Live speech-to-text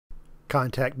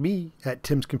Contact me at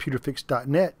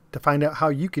timscomputerfix.net to find out how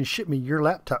you can ship me your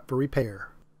laptop for repair.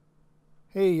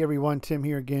 Hey everyone, Tim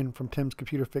here again from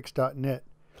timscomputerfix.net.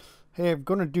 Hey, I'm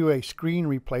going to do a screen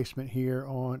replacement here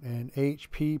on an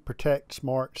HP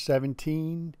ProtectSmart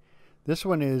 17. This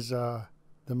one is the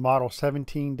model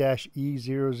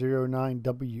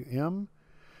 17-E009WM.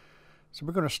 So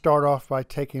we're going to start off by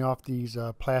taking off these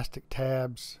plastic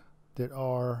tabs that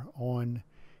are on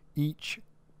each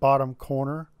bottom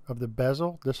corner of the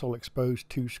bezel. This will expose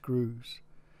 2 screws.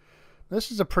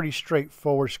 This is a pretty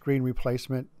straightforward screen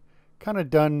replacement, kind of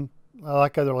done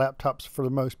like other laptops for the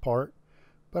most part,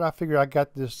 but I figure I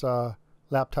got this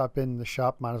laptop in the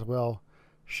shop, might as well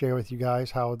share with you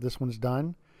guys how this one's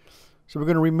done. So we're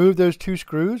going to remove those 2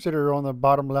 screws that are on the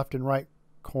bottom left and right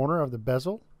corner of the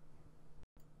bezel.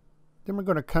 Then we're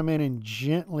going to come in and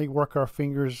gently work our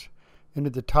fingers into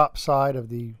the top side of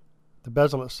the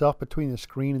bezel itself, between the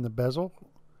screen and the bezel,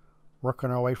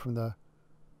 working our way from the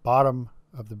bottom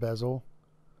of the bezel.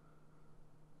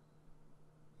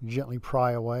 Gently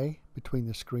pry away between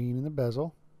the screen and the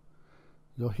bezel.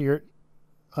 You'll hear it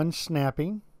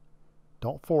unsnapping.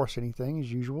 Don't force anything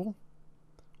as usual.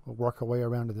 We'll work our way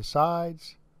around to the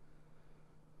sides.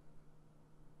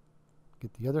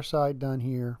 Get the other side done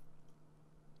here.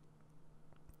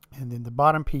 And then the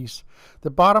bottom piece,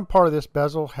 the bottom part of this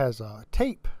bezel has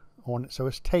tape on it, so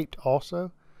it's taped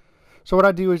also. So what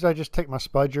I do is I just take my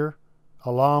spudger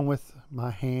along with my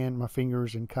hand, my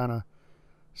fingers, and kind of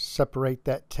separate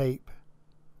that tape.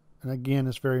 And again,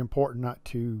 it's very important not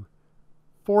to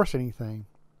force anything.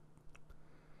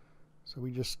 So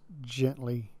we just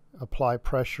gently apply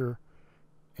pressure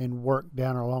and work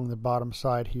down along the bottom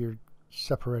side here,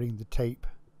 separating the tape.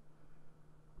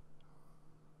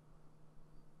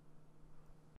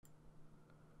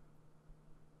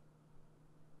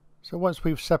 So once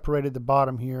we've separated the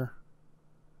bottom here,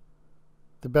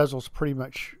 the bezel's pretty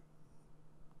much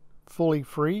fully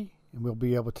free, and we'll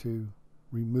be able to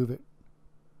remove it.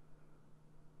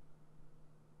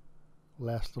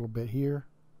 Last little bit here.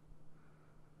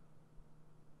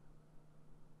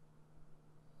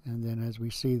 And then as we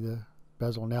see, the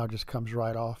bezel now just comes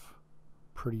right off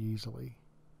pretty easily.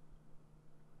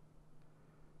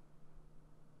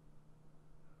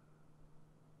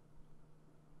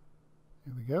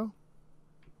 There we go.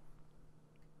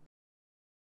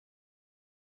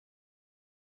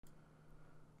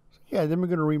 Yeah, then we're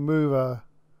going to remove a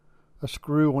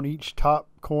screw on each top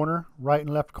corner, right and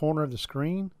left corner of the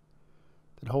screen,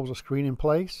 that holds the screen in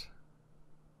place.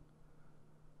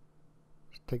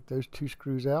 Just take those 2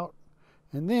 screws out.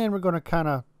 And then we're going to kind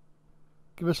of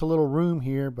give us a little room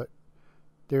here, but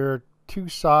there are 2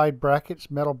 side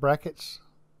brackets, metal brackets,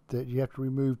 that you have to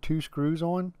remove 2 screws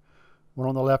on. One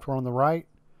on the left, one on the right.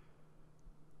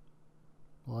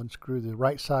 We'll unscrew the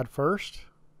right side first.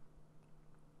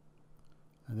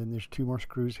 And then there's 2 more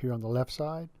screws here on the left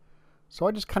side. So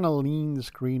I just kind of lean the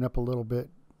screen up a little bit.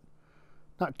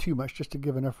 Not too much, just to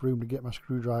give enough room to get my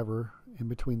screwdriver in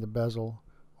between the bezel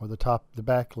or the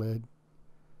back lid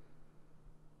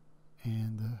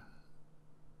and the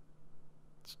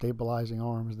stabilizing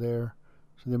arms there.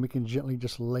 So then we can gently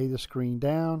just lay the screen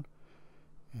down,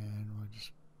 and we'll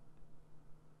just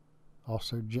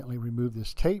also gently remove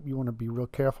this tape. You want to be real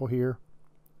careful here.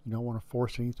 You don't want to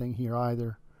force anything here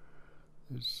either.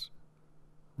 There's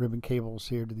ribbon cables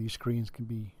here to these screens, can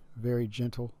be very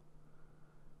gentle,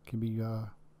 can be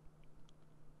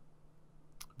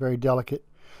very delicate.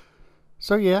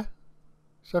 So yeah,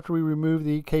 so after we remove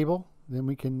the cable, then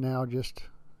we can now just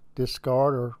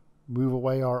discard or move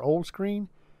away our old screen,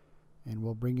 and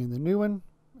we'll bring in the new one,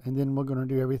 and then we're going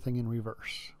to do everything in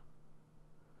reverse.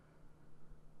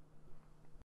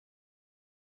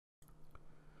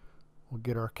 We'll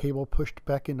get our cable pushed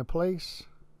back into place.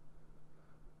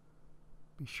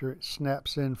 Be sure it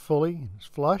snaps in fully and is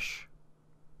flush.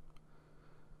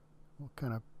 We'll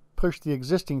kind of push the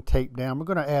existing tape down. We're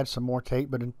going to add some more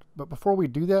tape, but before we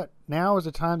do that, now is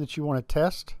the time that you want to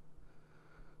test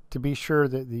to be sure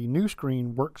that the new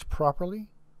screen works properly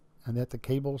and that the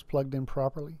cable is plugged in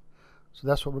properly. So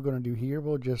that's what we're going to do here.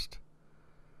 We'll just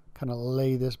kind of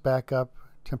lay this back up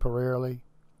temporarily,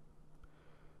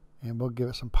 and we'll give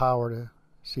it some power to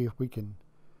see if we can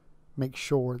make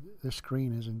sure the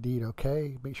screen is indeed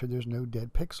okay. Make sure there's no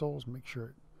dead pixels. Make sure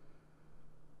it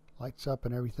lights up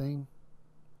and everything.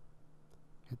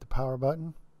 Hit the power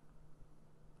button.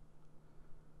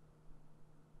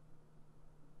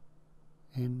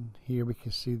 And here we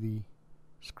can see the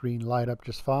screen light up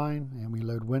just fine, and we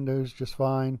load Windows just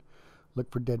fine.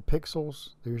 Look for dead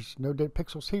pixels. There's no dead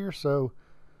pixels here, so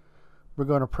we're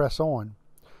going to press on.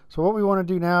 So what we want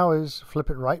to do now is flip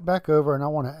it right back over, and I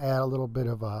want to add a little bit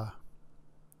of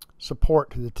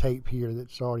support to the tape here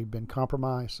that's already been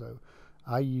compromised. So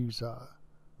I use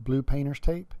blue painter's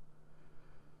tape.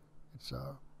 It's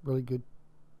a really good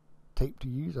tape to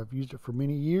use. I've used it for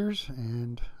many years,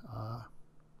 and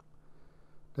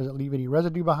doesn't leave any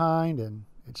residue behind, and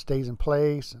it stays in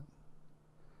place, and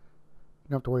you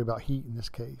don't have to worry about heat in this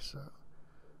case. So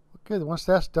good. Once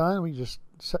that's done, we just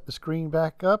set the screen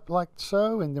back up like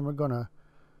so, and then we're going to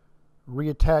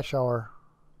reattach our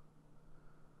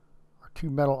two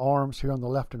metal arms here on the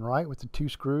left and right with the 2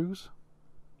 screws.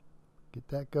 Get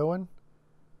that going.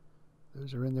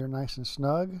 Those are in there nice and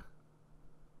snug.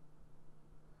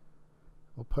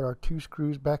 We'll put our 2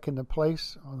 screws back into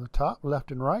place on the top,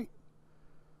 left and right.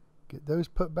 Get those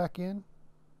put back in.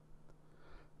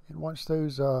 And once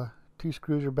those 2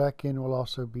 screws are back in, we'll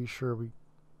also be sure we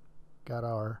got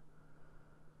our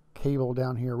cable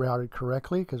down here routed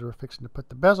correctly, because we're fixing to put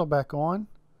the bezel back on.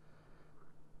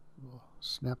 We'll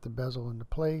snap the bezel into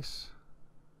place.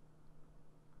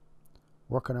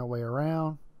 Working our way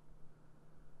around.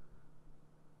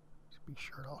 Just be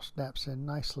sure it all snaps in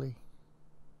nicely.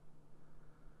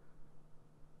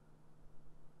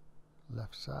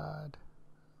 Left side,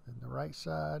 then the right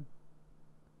side.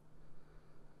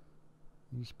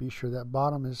 You just be sure that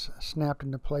bottom is snapped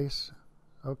into place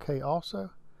okay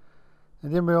also.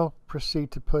 And then we'll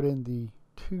proceed to put in the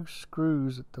 2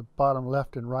 screws at the bottom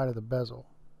left and right of the bezel.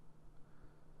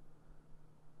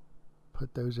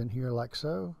 Put those in here like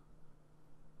so.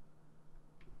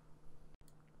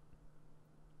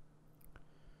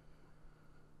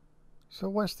 So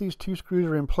once these 2 screws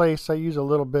are in place, I use a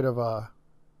little bit of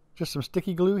just some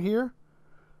sticky glue here.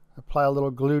 Apply a little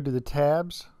glue to the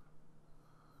tabs.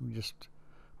 We just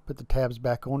put the tabs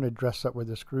back on to dress up where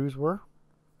the screws were.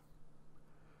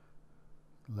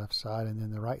 Left side and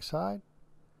then the right side.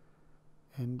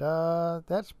 And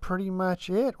that's pretty much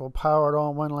it. We'll power it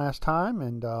on one last time,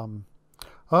 and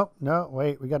oh no,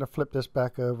 wait, we got to flip this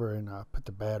back over and put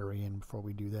the battery in before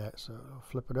we do that. So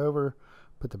flip it over,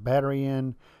 put the battery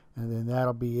in, and then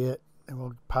that'll be it. And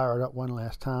we'll power it up one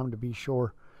last time to be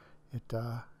sure it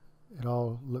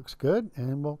all looks good,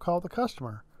 and we'll call the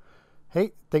customer.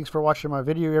 Hey, thanks for watching my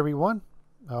video, everyone.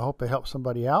 I hope it helps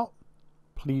somebody out.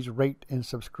 Please rate and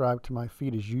subscribe to my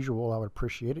feed as usual. I would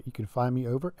appreciate it. You can find me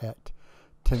over at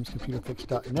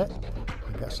timscomputerfix.net.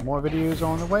 I've got some more videos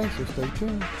on the way, so stay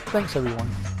tuned. Thanks, everyone.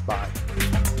 Bye.